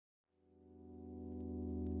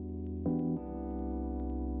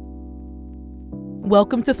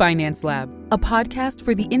Welcome to Finance Lab, a podcast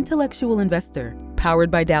for the intellectual investor, powered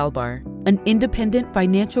by Dalbar, an independent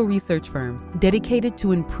financial research firm dedicated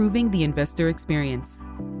to improving the investor experience.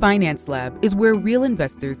 Finance Lab is where real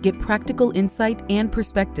investors get practical insight and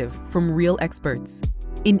perspective from real experts.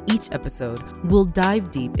 In each episode, we'll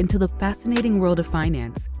dive deep into the fascinating world of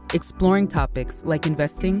finance, exploring topics like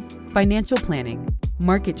investing, financial planning,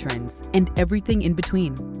 market trends, and everything in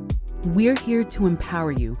between. We're here to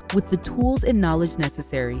empower you with the tools and knowledge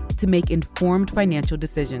necessary to make informed financial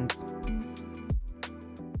decisions.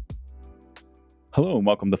 Hello and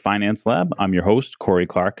welcome to Finance Lab. I'm your host, Corey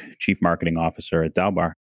Clark, Chief Marketing Officer at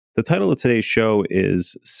Dalbar. The title of today's show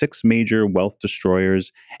is 6 Major Wealth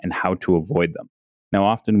Destroyers and How to Avoid Them. Now,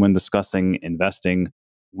 often when discussing investing,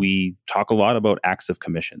 we talk a lot about acts of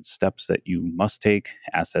commission, steps that you must take,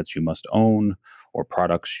 assets you must own, or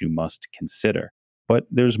products you must consider. But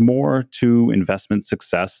there's more to investment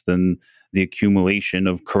success than the accumulation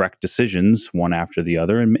of correct decisions, one after the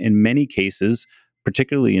other. And in many cases,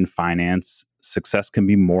 particularly in finance, success can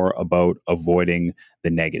be more about avoiding the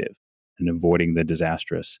negative and avoiding the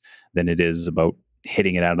disastrous than it is about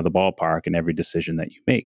hitting it out of the ballpark in every decision that you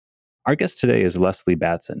make. Our guest today is Leslie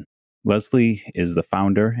Batson. Leslie is the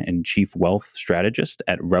founder and chief wealth strategist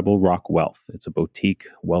at Rebel Rock Wealth. It's a boutique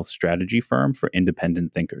wealth strategy firm for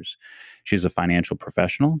independent thinkers. She's a financial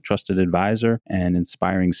professional, trusted advisor, and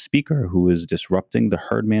inspiring speaker who is disrupting the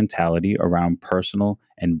herd mentality around personal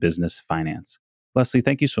and business finance. Leslie,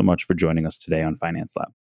 thank you so much for joining us today on Finance Lab.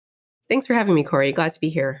 Thanks for having me, Corey. Glad to be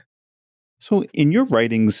here. So in your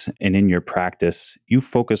writings and in your practice, you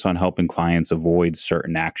focus on helping clients avoid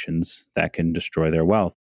certain actions that can destroy their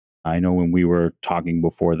wealth. I know when we were talking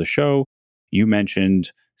before the show, you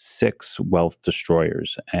mentioned 6 wealth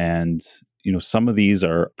destroyers, and some of these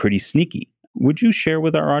are pretty sneaky. Would you share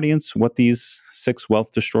with our audience what these 6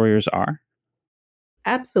 wealth destroyers are?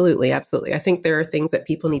 Absolutely. I think there are things that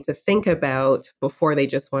people need to think about before they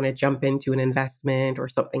just want to jump into an investment or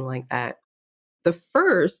something like that. The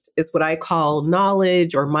first is what I call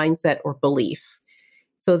knowledge or mindset or belief.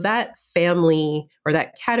 So that family or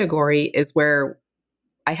that category is where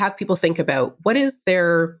I have people think about what is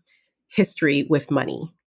their history with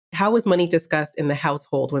money? How was money discussed in the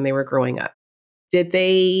household when they were growing up? Did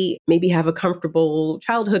they maybe have a comfortable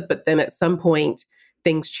childhood, but then at some point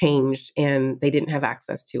things changed and they didn't have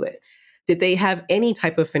access to it? Did they have any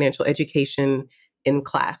type of financial education in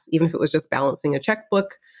class, even if it was just balancing a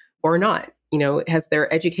checkbook or not? Has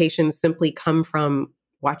their education simply come from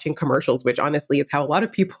watching commercials, which honestly is how a lot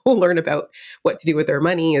of people learn about what to do with their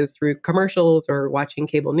money, is through commercials or watching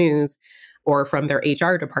cable news or from their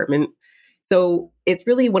HR department. So it's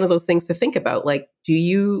really one of those things to think about. Like, do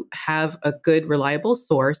you have a good, reliable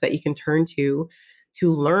source that you can turn to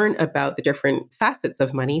learn about the different facets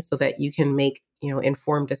of money so that you can make,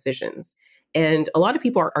 informed decisions? And a lot of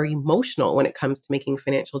people are emotional when it comes to making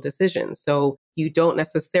financial decisions. So you don't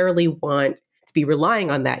necessarily want to be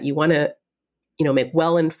relying on that. You want to make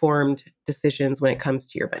well-informed decisions when it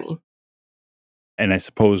comes to your money. And I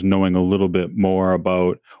suppose knowing a little bit more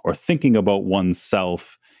about or thinking about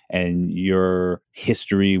oneself and your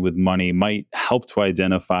history with money might help to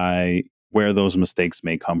identify where those mistakes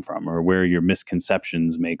may come from or where your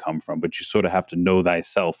misconceptions may come from. But you sort of have to know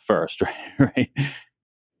thyself first, right?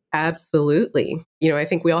 Absolutely. I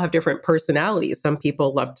think we all have different personalities. Some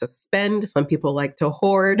people love to spend, some people like to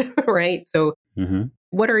hoard, right? So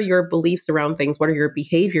what are your beliefs around things? What are your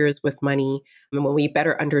behaviors with money? And when we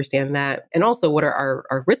better understand that, and also what are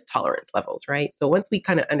our risk tolerance levels, right? So once we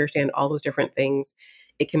kind of understand all those different things,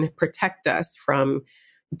 it can protect us from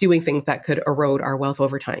doing things that could erode our wealth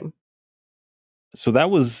over time. So that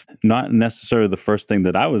was not necessarily the first thing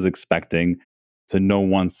that I was expecting, to know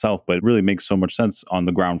oneself, but it really makes so much sense on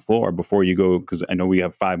the ground floor before you go, because I know we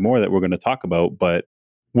have 5 more that we're going to talk about, but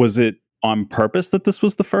was it on purpose that this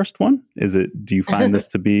was the first one? Do you find this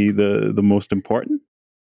to be the most important?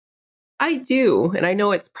 I do. And I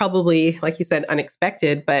know it's probably, like you said,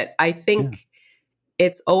 unexpected, but I think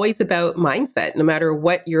it's always about mindset. No matter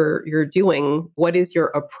what you're doing, what is your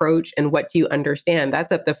approach and what do you understand?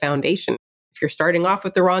 That's at the foundation. If you're starting off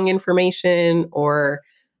with the wrong information or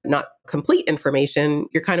not complete information,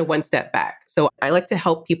 you're kind of one step back. So I like to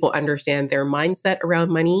help people understand their mindset around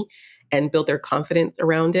money and build their confidence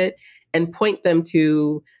around it and point them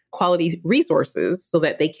to quality resources so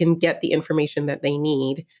that they can get the information that they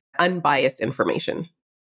need, unbiased information.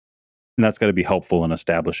 And that's got to be helpful in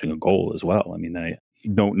establishing a goal as well. I mean,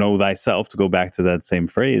 don't know thyself, to go back to that same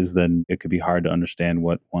phrase, then it could be hard to understand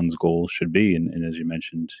what one's goals should be. And as you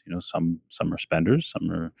mentioned, some are spenders,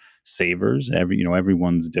 some are savers.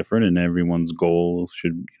 Everyone's different, and everyone's goal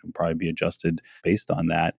should probably be adjusted based on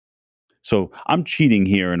that. So I'm cheating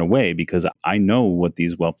here in a way because I know what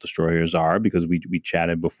these wealth destroyers are, because we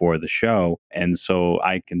chatted before the show. And so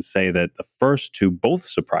I can say that the first two both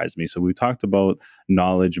surprised me. So we talked about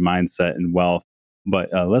knowledge, mindset, and wealth.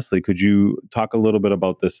 But Leslie, could you talk a little bit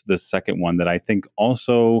about this second one that I think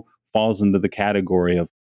also falls into the category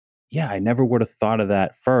of, yeah, I never would have thought of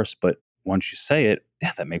that first, but once you say it,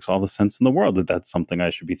 yeah, that makes all the sense in the world that that's something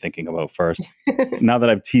I should be thinking about first. Now that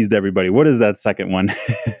I've teased everybody, what is that second one?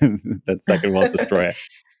 That second wealth destroyer?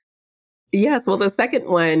 Yes. Well, the second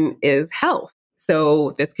one is health.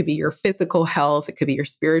 So this could be your physical health, it could be your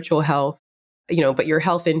spiritual health, but your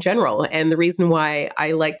health in general. And the reason why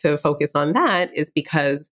I like to focus on that is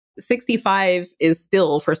because 65 is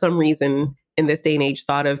still, for some reason, in this day and age,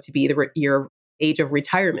 thought of to be your age of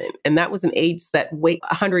retirement. And that was an age set way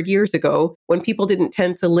 100 years ago when people didn't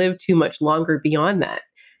tend to live too much longer beyond that.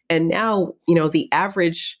 And now, the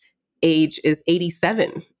average age is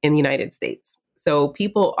 87 in the United States. So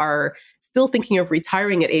people are still thinking of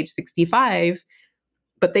retiring at age 65,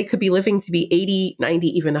 but they could be living to be 80, 90,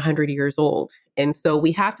 even 100 years old. And so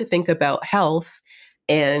we have to think about health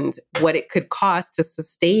and what it could cost to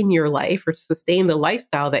sustain your life or to sustain the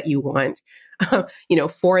lifestyle that you want,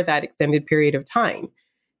 for that extended period of time.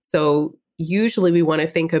 So usually we want to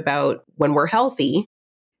think about, when we're healthy,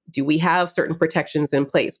 do we have certain protections in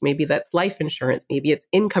place? Maybe that's life insurance, maybe it's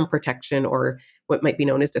income protection, or what might be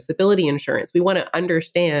known as disability insurance. We want to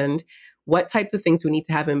understand what types of things we need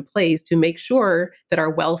to have in place to make sure that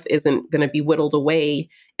our wealth isn't going to be whittled away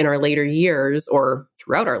in our later years or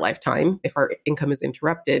throughout our lifetime if our income is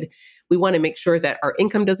interrupted. We want to make sure that our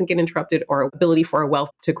income doesn't get interrupted, or our ability for our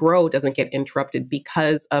wealth to grow doesn't get interrupted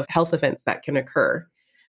because of health events that can occur.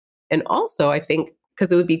 And also, I think,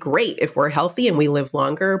 because it would be great if we're healthy and we live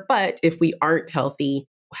longer, but if we aren't healthy,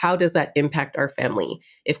 how does that impact our family?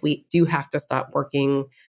 If we do have to stop working,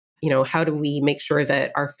 how do we make sure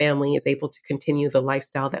that our family is able to continue the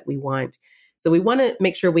lifestyle that we want? So we want to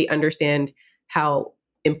make sure we understand how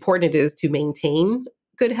important it is to maintain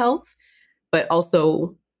good health, but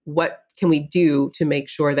also what can we do to make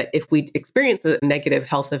sure that if we experience a negative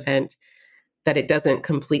health event, that it doesn't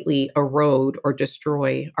completely erode or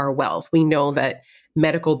destroy our wealth. We know that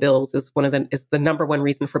medical bills is the number one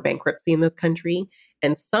reason for bankruptcy in this country,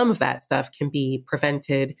 and some of that stuff can be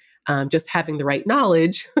prevented, just having the right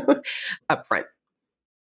knowledge up front.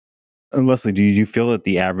 And Leslie, do you feel that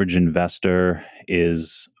the average investor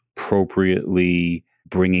is appropriately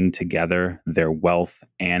bringing together their wealth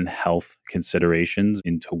and health considerations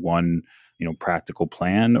into one, practical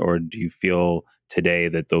plan, or do you feel today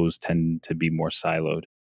that those tend to be more siloed?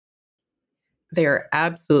 They're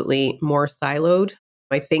absolutely more siloed.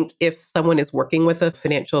 I think if someone is working with a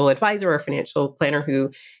financial advisor or a financial planner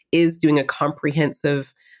who is doing a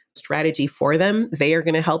comprehensive strategy for them, they are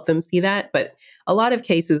going to help them see that. But a lot of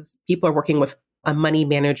cases, people are working with a money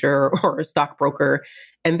manager or a stockbroker,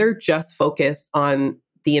 and they're just focused on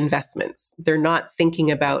the investments. They're not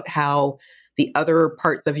thinking about how the other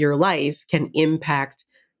parts of your life can impact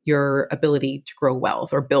your ability to grow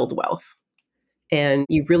wealth or build wealth. And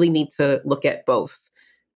you really need to look at both.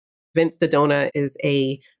 Vince Dodona is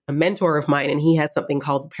a mentor of mine, and he has something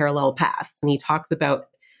called parallel paths. And he talks about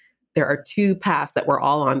there are two paths that we're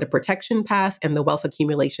all on, the protection path and the wealth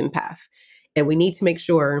accumulation path. And we need to make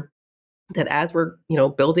sure that as we're,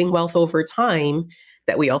 building wealth over time,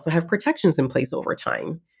 that we also have protections in place over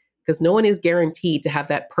time. Because no one is guaranteed to have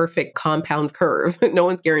that perfect compound curve. No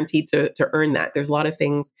one's guaranteed to earn that. There's a lot of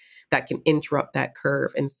things that can interrupt that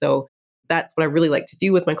curve. And so that's what I really like to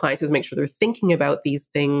do with my clients, is make sure they're thinking about these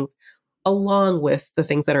things along with the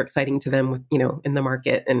things that are exciting to them with, in the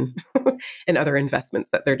market and and other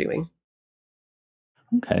investments that they're doing.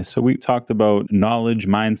 Okay, so we talked about knowledge,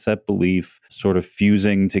 mindset, belief, sort of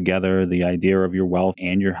fusing together the idea of your wealth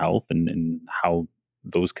and your health, and how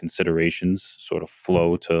those considerations sort of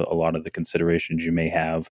flow to a lot of the considerations you may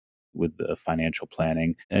have with the financial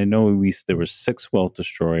planning. And I know there were six wealth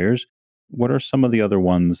destroyers. What are some of the other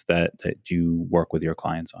ones that you work with your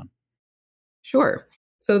clients on? Sure.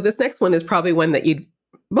 So this next one is probably one that you'd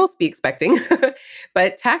most be expecting,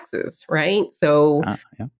 but taxes, right? So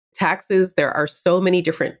Yeah. taxes, there are so many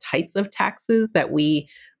different types of taxes that we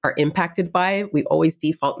are impacted by. We always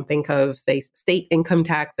default and think of, say, state income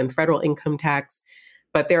tax and federal income tax,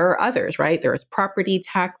 but there are others, right? There's property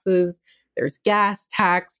taxes, there's gas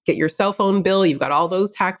tax, get your cell phone bill, you've got all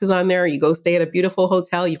those taxes on there. You go stay at a beautiful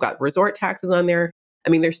hotel, you've got resort taxes on there. I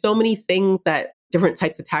mean, there's so many things that different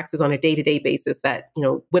types of taxes on a day-to-day basis that,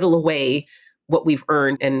 whittle away what we've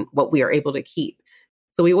earned and what we are able to keep.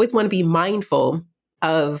 So we always want to be mindful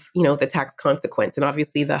of, the tax consequence. And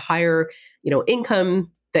obviously the higher,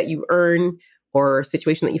 income that you earn or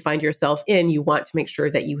situation that you find yourself in, you want to make sure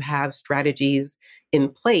that you have strategies in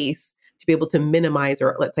place to be able to minimize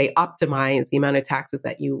or let's say optimize the amount of taxes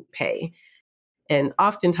that you pay. And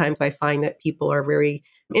oftentimes I find that people are very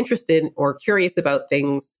interested or curious about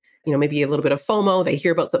things, maybe a little bit of FOMO. They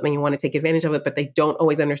hear about something and want to take advantage of it, but they don't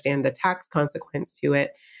always understand the tax consequence to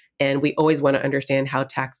it. And we always want to understand how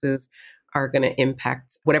taxes are going to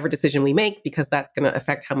impact whatever decision we make, because that's going to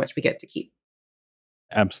affect how much we get to keep.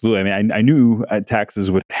 Absolutely. I mean, I knew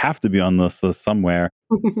taxes would have to be on this list somewhere,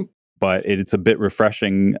 but it's a bit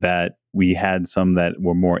refreshing that we had some that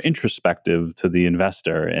were more introspective to the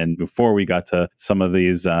investor. And before we got to some of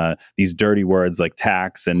these dirty words like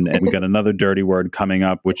tax, and we got another dirty word coming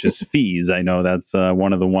up, which is fees. I know that's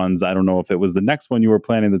one of the ones. I don't know if it was the next one you were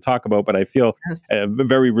planning to talk about, but I feel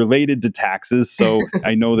very related to taxes. So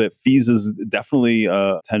I know that fees is definitely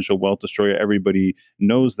a potential wealth destroyer. Everybody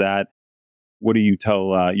knows that. What do you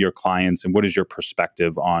tell your clients, and what is your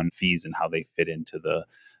perspective on fees and how they fit into the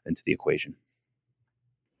equation?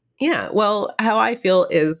 Yeah, well, how I feel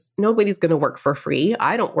is nobody's going to work for free.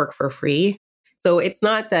 I don't work for free. So it's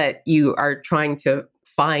not that you are trying to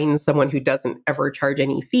find someone who doesn't ever charge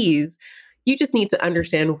any fees. You just need to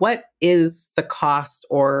understand what is the cost,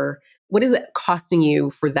 or what is it costing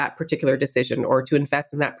you for that particular decision, or to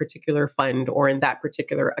invest in that particular fund or in that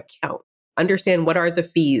particular account. Understand what are the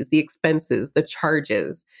fees, the expenses, the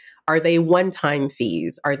charges. Are they one-time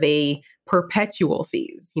fees? Are they perpetual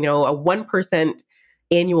fees? A 1%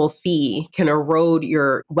 annual fee can erode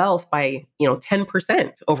your wealth by,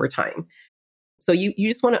 10% over time. So you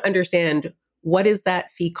just want to understand, what is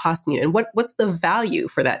that fee costing you, and what's the value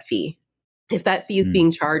for that fee? If that fee is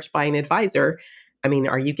being charged by an advisor, I mean,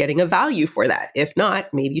 are you getting a value for that? If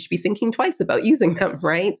not, maybe you should be thinking twice about using them,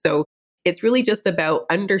 right? So it's really just about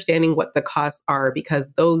understanding what the costs are,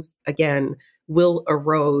 because those, again, will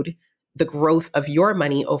erode the growth of your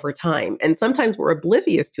money over time. And sometimes we're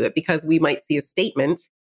oblivious to it because we might see a statement,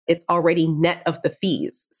 it's already net of the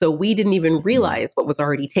fees. So we didn't even realize what was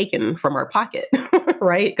already taken from our pocket,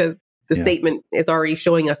 right? Because the statement is already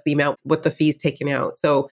showing us the amount with the fees taken out.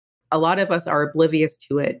 So a lot of us are oblivious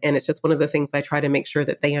to it. And it's just one of the things I try to make sure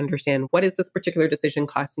that they understand. What is this particular decision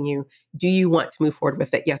costing you? Do you want to move forward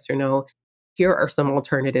with it? Yes or no? Here are some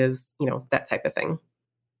alternatives, that type of thing.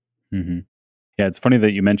 Mm-hmm. Yeah, it's funny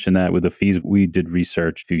that you mentioned that with the fees. We did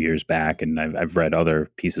research a few years back, and I've read other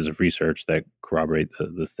pieces of research that corroborate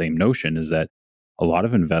the same notion, is that a lot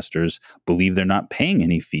of investors believe they're not paying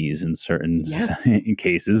any fees in certain in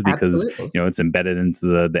cases, because absolutely. It's embedded into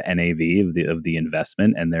the NAV of the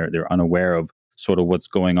investment, and they're unaware of sort of what's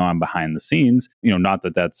going on behind the scenes. Not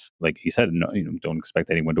that that's, like you said, no, don't expect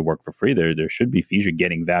anyone to work for free. There should be fees. You're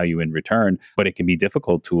getting value in return, but it can be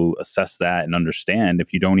difficult to assess that and understand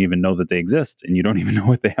if you don't even know that they exist and you don't even know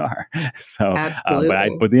what they are. So,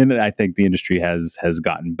 but the end, I think the industry has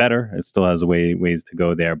gotten better. It still has ways to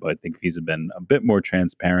go there, but I think fees have been a bit more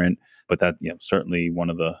transparent. But that, certainly one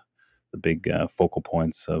of the big focal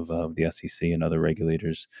points of the SEC and other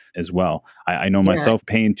regulators as well. I know myself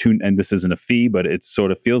paying two, and this isn't a fee, but it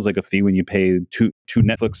sort of feels like a fee when you pay two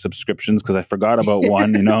Netflix subscriptions, because I forgot about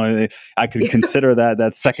one. I could consider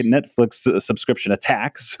that second Netflix subscription a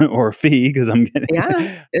tax or a fee, because I'm getting.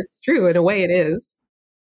 Yeah, it's true. In a way, it is.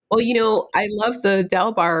 Well, I love the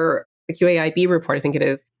Dalbar, the QAIB report, I think it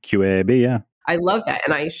is. QAIB, yeah. I love that.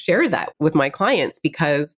 And I share that with my clients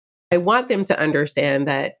because I want them to understand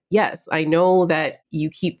that, yes, I know that you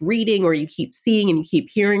keep reading or you keep seeing and you keep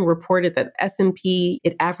hearing reported that S&P,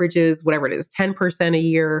 it averages whatever it is, 10% a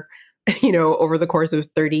year, over the course of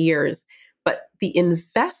 30 years. But the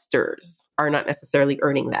investors are not necessarily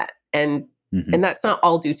earning that. And that's not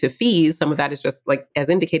all due to fees. Some of that is just, like, as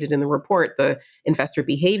indicated in the report, the investor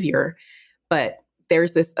behavior. But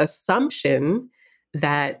there's this assumption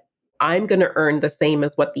that I'm going to earn the same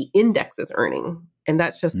as what the index is earning. And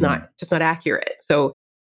that's just not accurate. So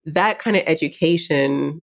that kind of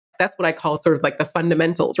education, that's what I call sort of like the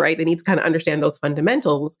fundamentals, right? They need to kind of understand those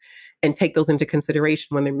fundamentals and take those into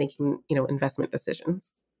consideration when they're making, investment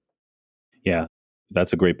decisions. Yeah,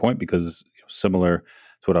 that's a great point, because similar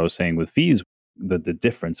to what I was saying with fees, the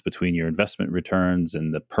difference between your investment returns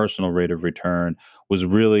and the personal rate of return was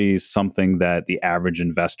really something that the average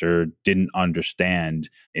investor didn't understand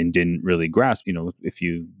and didn't really grasp. If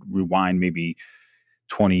you rewind maybe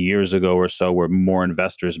 20 years ago or so, where more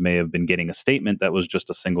investors may have been getting a statement that was just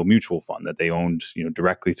a single mutual fund that they owned,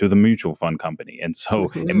 directly through the mutual fund company. And so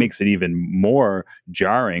it Mhm. makes it even more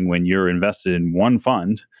jarring when you're invested in one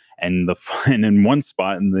fund and the fund in one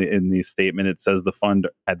spot in the statement it says the fund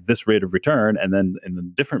at this rate of return, and then in a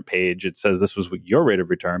different page it says this was your rate of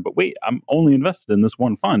return. But wait, I'm only invested in this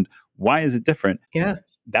one fund. Why is it different? Yeah.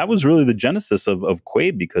 That was really the genesis of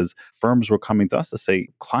Quabe, because firms were coming to us to say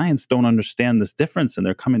clients don't understand this difference, and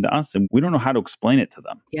they're coming to us and we don't know how to explain it to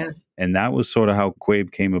them. Yeah. And that was sort of how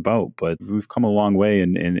Quabe came about. But we've come a long way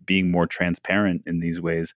in being more transparent in these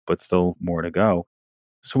ways, but still more to go.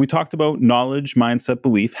 So we talked about knowledge, mindset,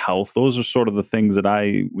 belief, health. Those are sort of the things that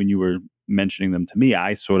when you were mentioning them to me,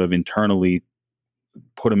 I sort of internally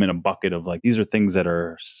put them in a bucket of like, these are things that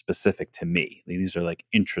are specific to me. These are like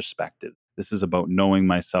introspective. This is about knowing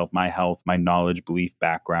myself, my health, my knowledge, belief,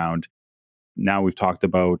 background. Now we've talked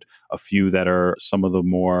about a few that are some of the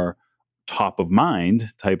more top of mind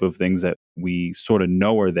type of things that we sort of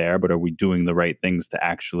know are there, but are we doing the right things to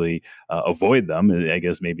actually avoid them? I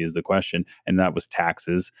guess maybe is the question. And that was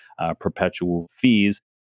taxes, perpetual fees.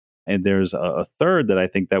 And there's a third that I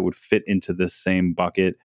think that would fit into this same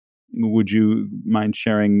bucket. Would you mind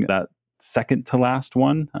sharing that second to last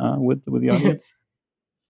one with the audience?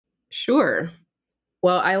 Sure.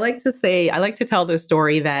 Well, I like to tell the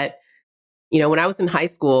story that, when I was in high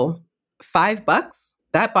school, $5,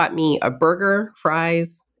 that bought me a burger,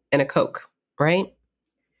 fries, and a Coke, right?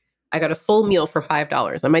 I got a full meal for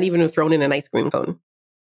 $5. I might even have thrown in an ice cream cone.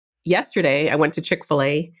 Yesterday, I went to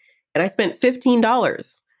Chick-fil-A and I spent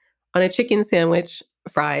 $15 on a chicken sandwich,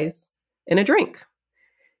 fries, and a drink.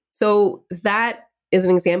 So that is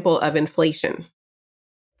an example of inflation.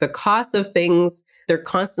 The cost of things, they're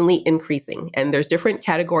constantly increasing. And there's different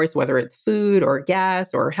categories, whether it's food or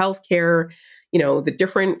gas or healthcare. The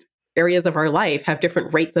different areas of our life have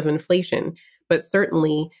different rates of inflation. But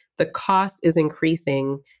certainly the cost is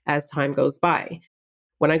increasing as time goes by.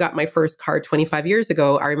 When I got my first car 25 years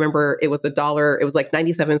ago, I remember it was $1, it was like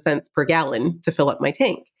 97 cents per gallon to fill up my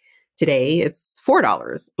tank. Today it's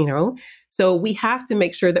 $4. So we have to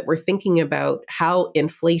make sure that we're thinking about how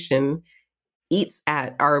inflation eats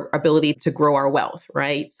at our ability to grow our wealth,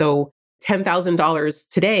 right? So $10,000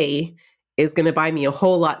 today is going to buy me a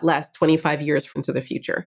whole lot less 25 years into the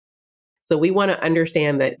future. So we want to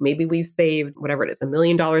understand that maybe we've saved whatever it is, $1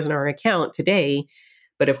 million in our account today,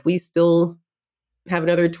 but if we still have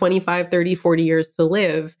another 25, 30, 40 years to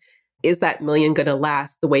live, is that million going to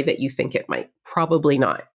last the way that you think it might? Probably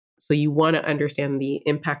not. So you want to understand the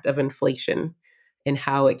impact of inflation and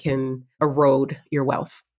how it can erode your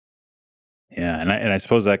wealth. Yeah, and I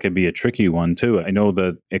suppose that could be a tricky one too. I know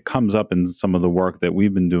that it comes up in some of the work that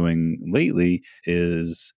we've been doing lately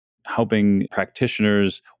is helping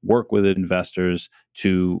practitioners work with investors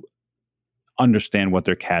to understand what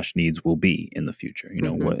their cash needs will be in the future.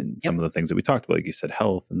 What some Yep. of the things that we talked about, like you said,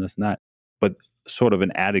 health and this and that. But sort of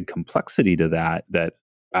an added complexity to that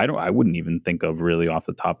I wouldn't even think of really off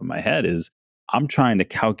the top of my head is I'm trying to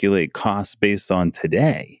calculate costs based on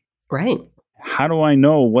today. Right. How do I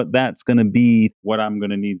know what that's going to be, what I'm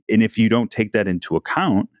going to need? And if you don't take that into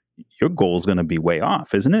account, your goal is going to be way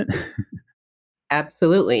off, isn't it?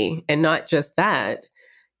 Absolutely. And not just that,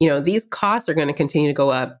 these costs are going to continue to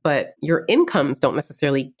go up, but your incomes don't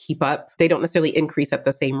necessarily keep up. They don't necessarily increase at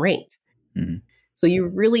the same rate. Mhm. So you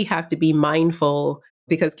really have to be mindful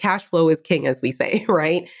because cash flow is king, as we say,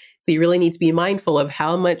 right? So you really need to be mindful of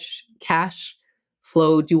how much cash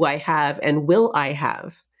flow do I have and will I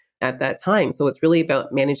have at that time. So it's really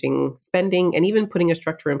about managing spending and even putting a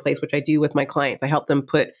structure in place, which I do with my clients. I help them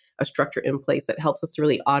put a structure in place that helps us to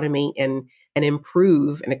really automate and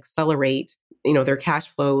improve and accelerate, their cash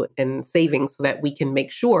flow and savings so that we can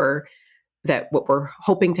make sure that what we're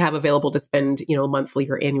hoping to have available to spend, monthly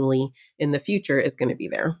or annually in the future is going to be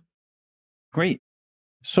there. Great.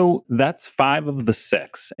 So that's 5 of the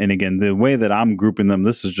 6. And again, the way that I'm grouping them,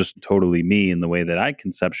 this is just totally me and the way that I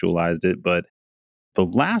conceptualized it. But the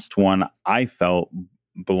last one I felt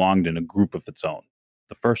belonged in a group of its own.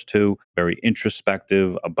 The first 2, very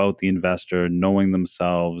introspective about the investor, knowing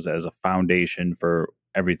themselves as a foundation for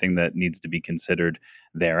everything that needs to be considered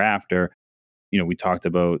thereafter. We talked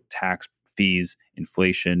about tax, fees,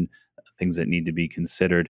 inflation, things that need to be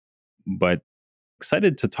considered. But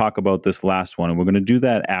excited to talk about this last one. And we're going to do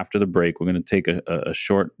that after the break. We're going to take a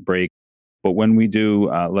short break. But when we do,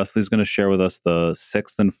 Leslie's going to share with us the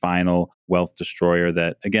 6th and final wealth destroyer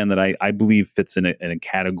that, again, that I believe fits in a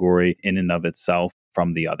category in and of itself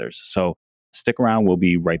from the others. So stick around. We'll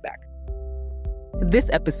be right back. This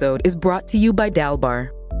episode is brought to you by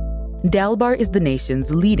Dalbar. Dalbar is the nation's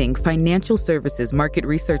leading financial services market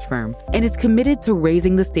research firm and is committed to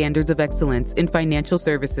raising the standards of excellence in financial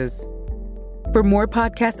services. For more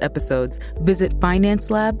podcast episodes, visit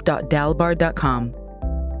financelab.dalbar.com.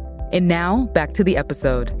 And now, back to the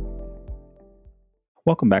episode.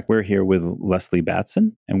 Welcome back. We're here with Leslie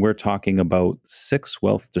Batson, and we're talking about 6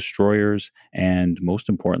 wealth destroyers and, most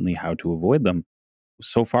importantly, how to avoid them.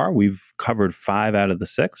 So far, we've covered 5 out of the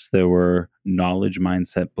 6. There were knowledge,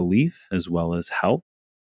 mindset, belief, as well as health.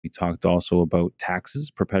 We talked also about taxes,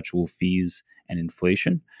 perpetual fees, and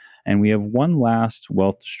inflation. And we have one last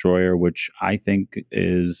wealth destroyer, which I think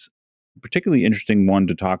is a particularly interesting one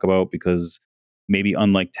to talk about because maybe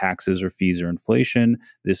unlike taxes or fees or inflation,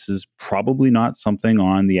 this is probably not something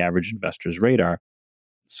on the average investor's radar.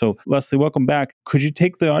 So, Leslie, welcome back. Could you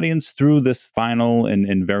take the audience through this final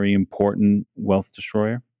and very important wealth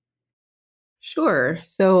destroyer? Sure.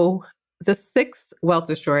 So the sixth wealth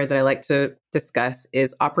destroyer that I like to discuss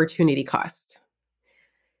is opportunity cost.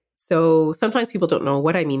 So sometimes people don't know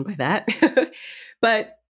what I mean by that,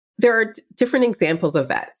 but there are different examples of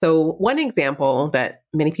that. So one example that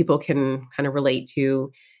many people can kind of relate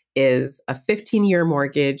to is a 15-year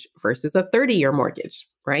mortgage versus a 30-year mortgage,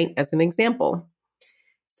 right? As an example.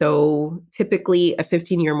 So typically a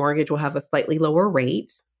 15-year mortgage will have a slightly lower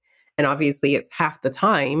rate, and obviously it's half the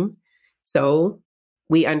time. So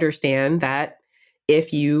we understand that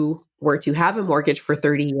if you were to have a mortgage for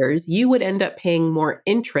 30 years, you would end up paying more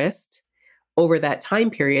interest over that time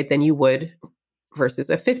period than you would versus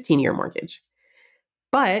a 15-year mortgage.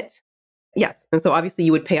 But yes, and so obviously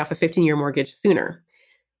you would pay off a 15-year mortgage sooner.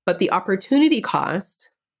 But the opportunity cost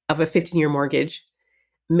of a 15-year mortgage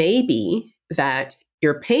may be that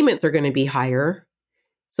your payments are going to be higher.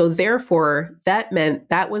 So therefore, that meant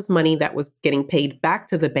that was money that was getting paid back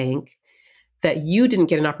to the bank that you didn't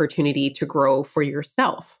get an opportunity to grow for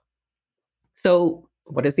yourself. So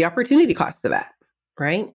what is the opportunity cost of that,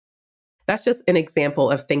 right? That's just an example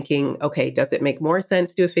of thinking, okay, does it make more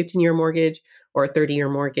sense to do a 15-year mortgage or a 30-year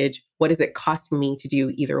mortgage? What is it costing me to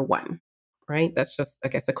do either one, right? That's just, I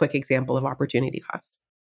guess, a quick example of opportunity cost.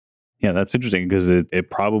 Yeah, that's interesting because it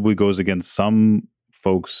probably goes against some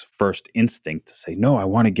folks' first instinct to say, no, I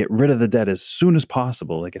want to get rid of the debt as soon as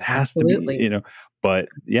possible. Like it has to be, Absolutely. but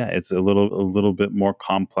yeah, it's a little bit more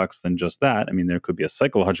complex than just that. I mean, there could be a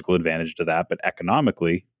psychological advantage to that, but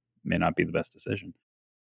economically may not be the best decision.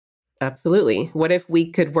 Absolutely. What if we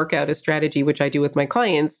could work out a strategy, which I do with my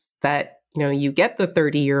clients, that, you get the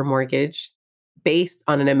 30-year mortgage based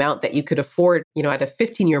on an amount that you could afford, at a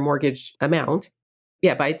 15-year mortgage amount.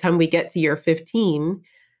 Yeah, by the time we get to year 15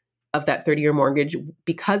 of that 30-year mortgage,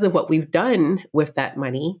 because of what we've done with that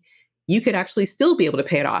money, you could actually still be able to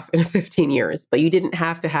pay it off in 15 years, but you didn't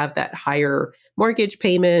have to have that higher mortgage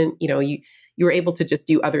payment. You were able to just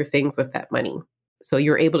do other things with that money. So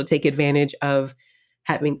you're able to take advantage of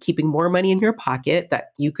keeping more money in your pocket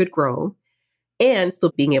that you could grow and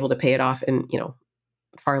still being able to pay it off in,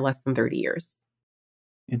 far less than 30 years.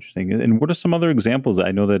 Interesting. And what are some other examples?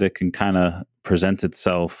 I know that it can kind of present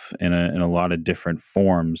itself in a lot of different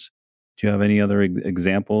forms. Do you have any other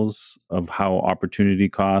examples of how opportunity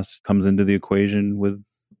cost comes into the equation with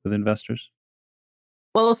investors?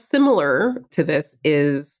 Well, similar to this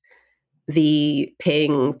is the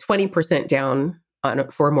paying 20% down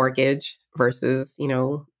for a mortgage versus,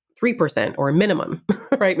 3% or a minimum,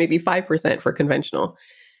 right? Maybe 5% for conventional.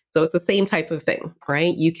 So it's the same type of thing,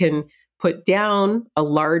 right? You can put down a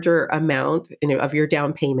larger amount, of your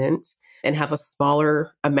down payment and have a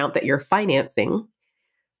smaller amount that you're financing.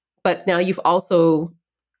 But now you've also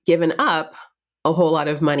given up a whole lot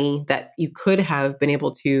of money that you could have been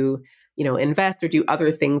able to, invest or do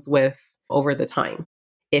other things with over the time.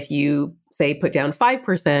 If you say put down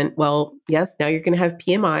 5%, well, yes, now you're going to have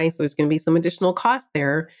PMI. So there's going to be some additional cost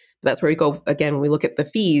there. But that's where we go again, when we look at the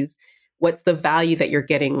fees, what's the value that you're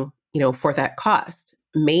getting, for that cost?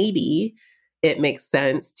 Maybe it makes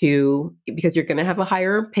sense because you're going to have a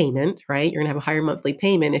higher payment, right? You're going to have a higher monthly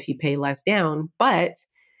payment if you pay less down, but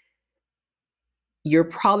you're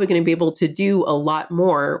probably going to be able to do a lot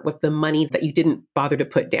more with the money that you didn't bother to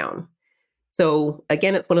put down. So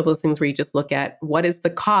again, it's one of those things where you just look at what is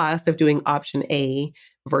the cost of doing option A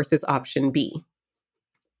versus option B,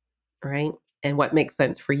 right? And what makes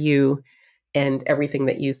sense for you and everything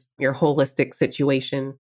that your holistic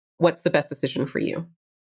situation. What's the best decision for you?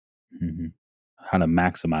 Mm-hmm. How to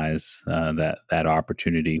maximize that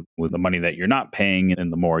opportunity with the money that you're not paying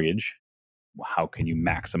in the mortgage. How can you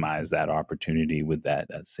maximize that opportunity with that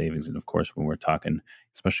savings? And of course, when we're talking,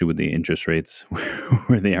 especially with the interest rates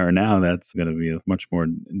where they are now, that's going to be a much more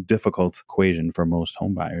difficult equation for most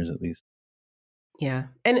home buyers, at least. Yeah.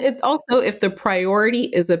 And it also, if the priority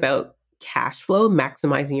is about cash flow,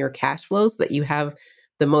 maximizing your cash flows, so that you have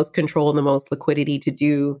the most control and the most liquidity to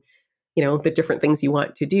do, the different things you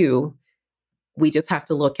want to do, we just have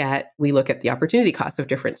to we look at the opportunity cost of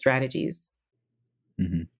different strategies.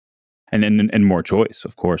 Hmm. And more choice,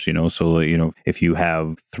 of course, so if you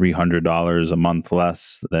have $300 a month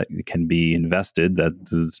less that can be invested, that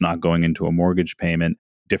is not going into a mortgage payment,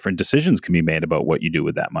 different decisions can be made about what you do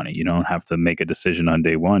with that money. You don't have to make a decision on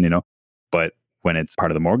day one, but when it's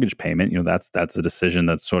part of the mortgage payment, that's a decision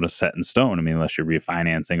that's sort of set in stone. I mean, unless you're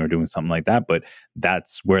refinancing or doing something like that, but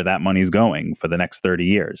that's where that money's going for the next 30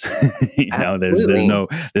 years. Absolutely.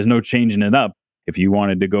 There's no changing it up. If you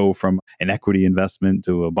wanted to go from an equity investment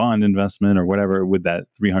to a bond investment or whatever with that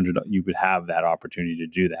 300, you would have that opportunity to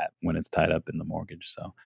do that when it's tied up in the mortgage.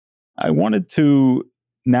 So I wanted to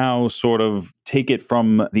now sort of take it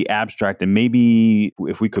from the abstract, and maybe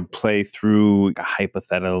if we could play through a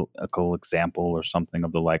hypothetical example or something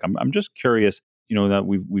of the like. I'm just curious, that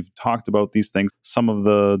we've talked about these things. Some of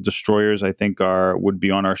the destroyers I think would be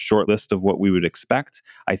on our short list of what we would expect.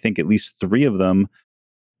 I think at least three of them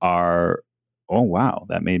are, oh, wow,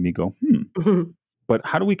 that made me go, But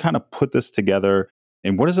how do we kind of put this together?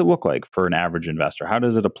 And what does it look like for an average investor? How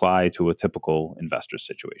does it apply to a typical investor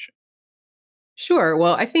situation? Sure.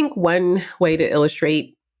 Well, I think one way to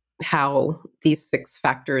illustrate how these six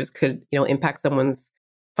factors could, impact someone's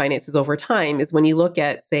finances over time is when you look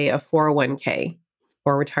at, say, a 401k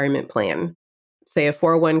or retirement plan. Say a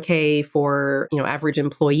 401k for, average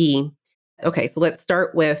employee. Okay, so let's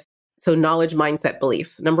start with knowledge, mindset,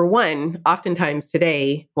 belief. Number one, oftentimes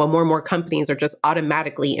today, more and more companies are just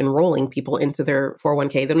automatically enrolling people into their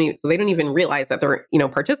 401k. They don't even realize that they're,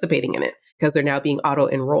 participating in it because they're now being auto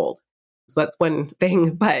enrolled. So that's one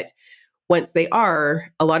thing. But once they are,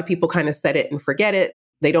 a lot of people kind of set it and forget it.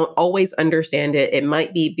 They don't always understand it. It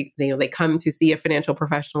might be, they come to see a financial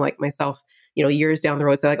professional like myself, years down the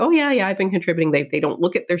road. So they're like, oh yeah, I've been contributing. They don't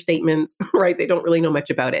look at their statements, right? They don't really know much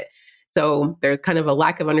about it. So there's kind of a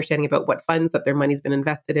lack of understanding about what funds that their money's been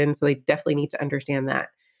invested in. So they definitely need to understand that.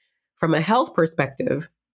 From a health perspective,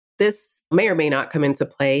 this may or may not come into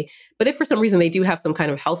play. But if for some reason they do have some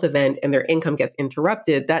kind of health event and their income gets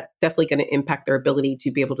interrupted, that's definitely going to impact their ability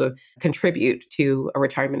to be able to contribute to a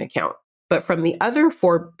retirement account. But from the other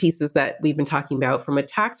four pieces that we've been talking about from a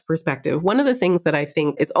tax perspective, one of the things that I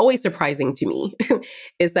think is always surprising to me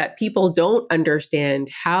is that people don't understand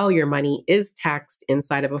how your money is taxed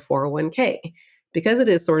inside of a 401k. Because it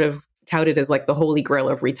is sort of touted as like the holy grail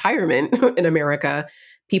of retirement in America,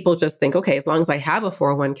 people just think, okay, as long as I have a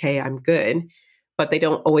 401k, I'm good. But they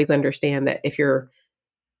don't always understand that if you're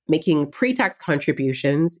making pre-tax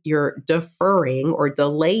contributions, you're deferring or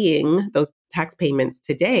delaying those tax payments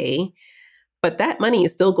today, but that money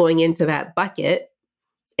is still going into that bucket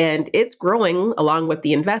and it's growing along with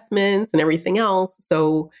the investments and everything else.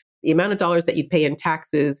 So the amount of dollars that you'd pay in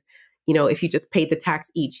taxes, if you just paid the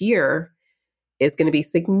tax each year, is going to be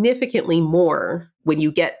significantly more when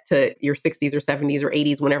you get to your 60s or 70s or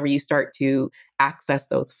 80s, whenever you start to access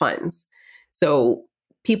those funds. So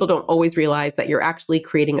people don't always realize that you're actually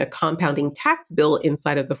creating a compounding tax bill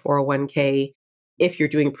inside of the 401k if you're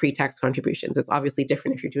doing pre-tax contributions. It's obviously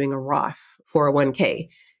different if you're doing a Roth 401k.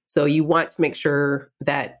 So you want to make sure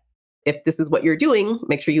that if this is what you're doing,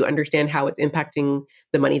 make sure you understand how it's impacting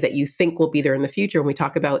the money that you think will be there in the future. When we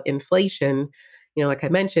talk about inflation, like I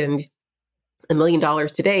mentioned, $1 million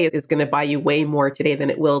today is going to buy you way more today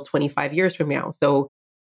than it will 25 years from now. So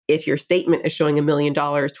if your statement is showing $1 million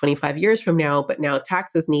 25 years from now, but now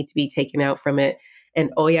taxes need to be taken out from it.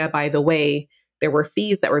 And oh yeah, by the way, there were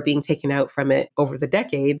fees that were being taken out from it over the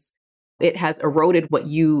decades. It has eroded what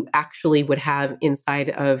you actually would have inside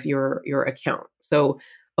of your account. So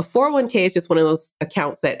a 401k is just one of those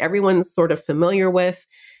accounts that everyone's sort of familiar with.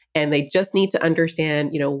 And they just need to understand,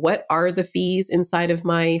 what are the fees inside of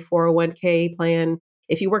my 401k plan?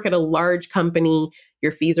 If you work at a large company,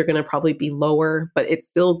 your fees are going to probably be lower, but it's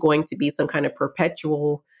still going to be some kind of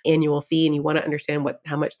perpetual annual fee. And you want to understand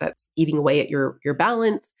how much that's eating away at your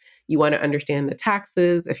balance. You want to understand the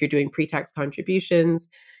taxes if you're doing pre-tax contributions.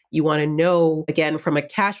 You want to know, again, from a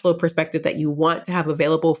cash flow perspective, that you want to have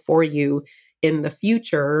available for you in the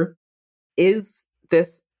future. Is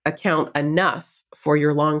this account enough for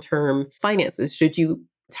your long-term finances? Should you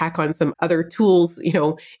tack on some other tools,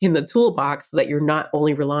 in the toolbox so that you're not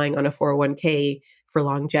only relying on a 401k for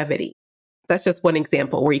longevity? That's just one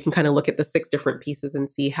example where you can kind of look at the six different pieces and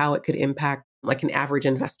see how it could impact like an average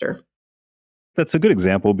investor. That's a good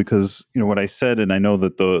example because, what I said, and I know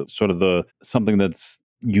that the sort of the something that's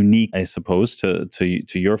unique, I suppose, to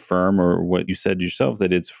your firm, or what you said yourself,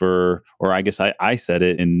 that it's for, or I guess I said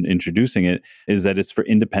it in introducing it, is that it's for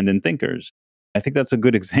independent thinkers. I think that's a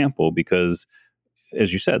good example because,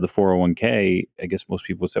 as you said, the 401k, I guess most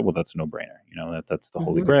people would say, well, that's a no-brainer. That's the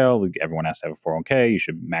holy grail. Everyone has to have a 401k. You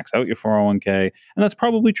should max out your 401k. And that's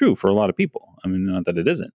probably true for a lot of people. I mean, not that it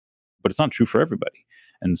isn't, but it's not true for everybody.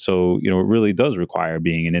 And so, it really does require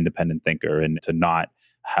being an independent thinker and to not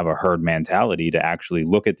have a herd mentality, to actually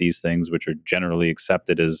look at these things, which are generally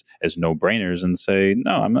accepted as no-brainers, and say,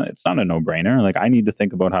 no, it's not a no-brainer. Like, I need to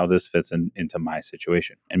think about how this fits into my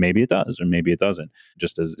situation. And maybe it does, or maybe it doesn't,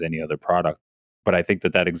 just as any other product. But I think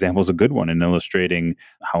that example is a good one in illustrating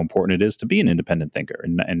how important it is to be an independent thinker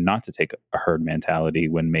and not to take a herd mentality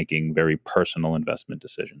when making very personal investment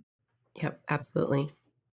decisions. Yep, absolutely.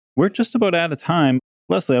 We're just about out of time.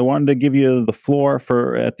 Leslie, I wanted to give you the floor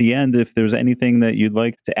for at the end if there's anything that you'd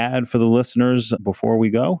like to add for the listeners before we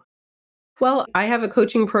go. Well, I have a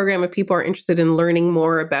coaching program if people are interested in learning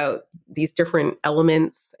more about these different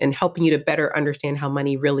elements and helping you to better understand how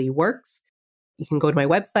money really works. You can go to my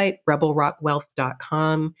website,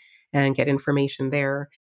 rebelrockwealth.com, and get information there.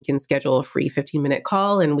 You can schedule a free 15-minute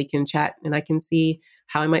call and we can chat and I can see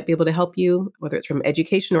how I might be able to help you, whether it's from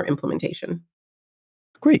education or implementation.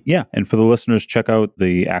 Great. Yeah. And for the listeners, check out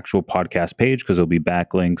the actual podcast page because there'll be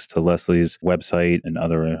backlinks to Leslie's website and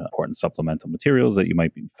other important supplemental materials that you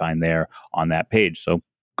might find there on that page. So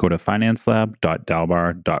go to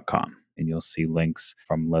financelab.dalbar.com and you'll see links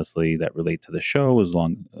from Leslie that relate to the show as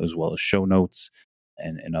well as show notes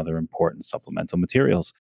and other important supplemental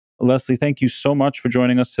materials. Leslie, thank you so much for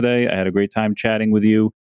joining us today. I had a great time chatting with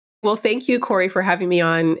you. Well, thank you, Corey, for having me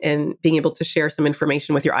on and being able to share some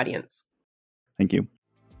information with your audience. Thank you.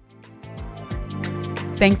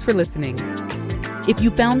 Thanks for listening. If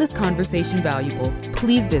you found this conversation valuable,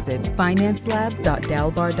 please visit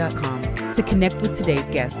financelab.dalbar.com to connect with today's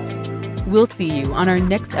guest. We'll see you on our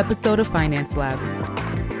next episode of Finance Lab.